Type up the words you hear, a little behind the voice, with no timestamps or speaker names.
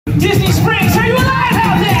Disney Springs, are you alive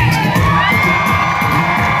out there?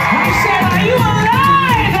 I said, are you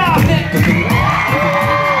alive out there?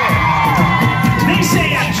 They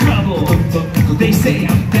say I'm trouble, they say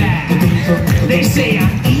I'm bad, they say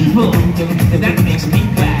I'm evil, and that makes me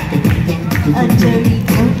bad. A dirty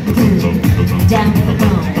coat, down to the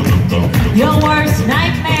bone. Your worst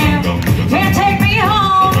nightmare can't take me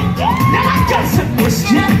home. Now I got some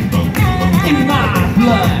mischief in my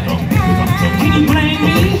blood. Can you blame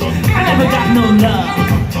me? I never got no love.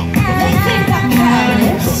 They think I'm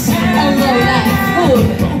careless, a low-life fool.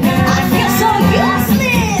 I feel so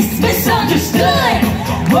useless, misunderstood.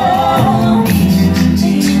 Whoa,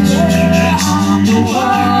 on the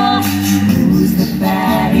wall, who's the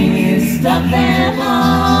baddest of them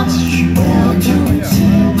all? Welcome to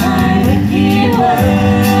my wicked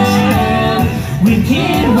world,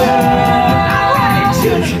 wicked world. Right to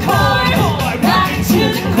the core, Right to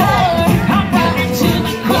the core. I'm running to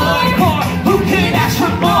the core. Who could ask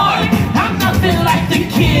for more? I'm nothing like the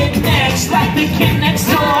kid next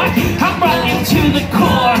door. I'm running to the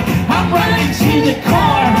core. I'm running to the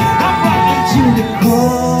core. I'm running to the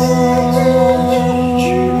core.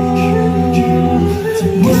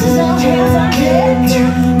 This is all hands on deck.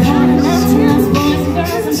 Calling out to us boys and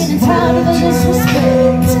girls, I'm getting tired of the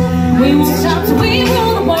disrespect. We won't stop till we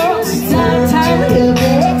rule the world. Tired of it.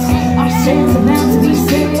 Our sins are meant to be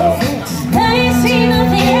said. They ain't seen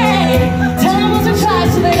nothing yet. Tell them once or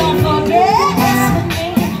twice so they don't forget.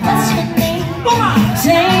 What's my name?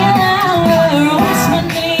 Say it louder. What's my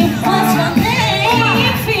name? What's my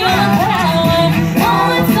name? Feel the power.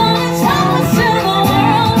 Oh, it's gonna tell us till the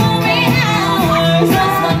world will be ours.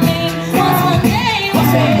 What's my name? What's my name?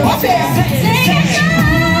 What's it? Say it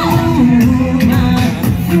now.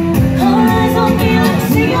 All eyes on me, let me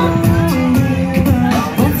see you.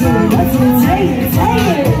 What's it? Say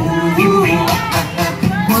it.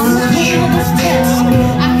 This test,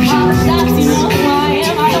 I apologize, you know who I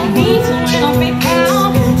am. I don't need to win or be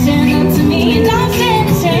proud. Stand up to me and don't stand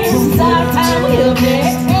a chance. It's our time, we'll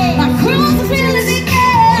bet. My cruise as real as it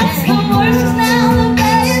gets. The worst is now the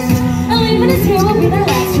best. And leaving us here will be the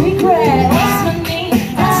last regret. What's my name?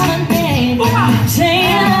 What's my name? Say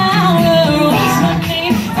it louder. What's my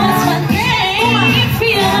name? What's my name?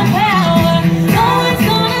 Feel the power. No one's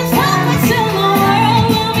gonna stop us till the world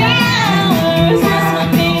will be ours. What's my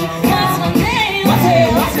name? What's my name?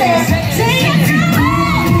 What's it? Say it now.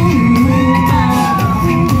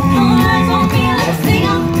 All eyes on me, let's sing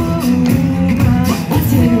up.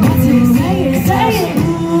 What's it? Say it.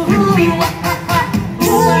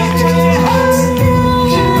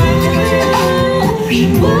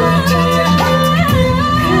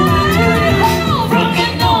 From the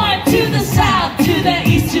north to the south, to the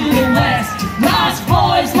east to the west. Lost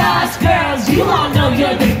boys, lost girls, you all know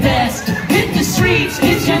you're the best. Hit the streets,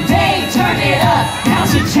 it's your day, turn it up.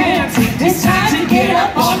 Now's your chance, it's time to get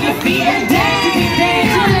up on your feet and dance,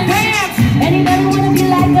 dance. Anybody wanna be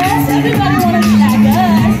like us? Everybody wanna be like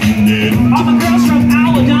us. All the girls from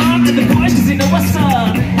Aladon and the boys, cause they know what's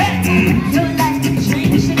up. Hey, Your life can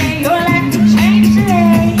change today. Your life can change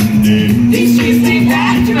today. these streets named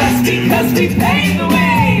after us because we paved the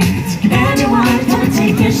way. Everyone, come and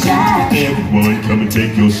take your shot. Everyone, come and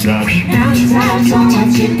take your shot. Now's the time, show what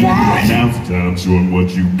you got. Now's the time, show 'em what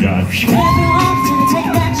you got. Everyone's gonna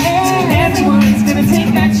take that chance. Everyone's gonna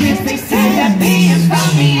take that chance. They say that being from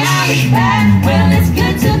the alley bad. Well, it's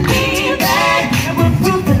good to be bad, and we're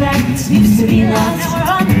proof of that. Used to be lost, Now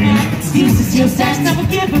we're on the map. used to steal stats, Never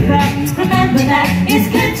give it back. remember that. It's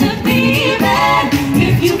good to be bad.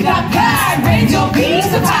 If you got pride, raise your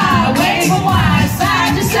piece of pie. Wave a wide,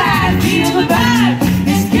 side to side, feel the vibe.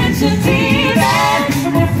 It's good to be bad,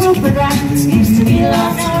 and we're proof of that. Used to be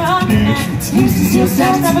lost, Now we're on the map. used to steal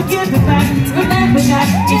stats, Never give it back. remember that.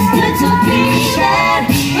 It's good to be bad.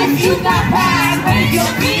 If you got pride, raise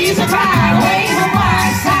your piece of pie. Wave a wide,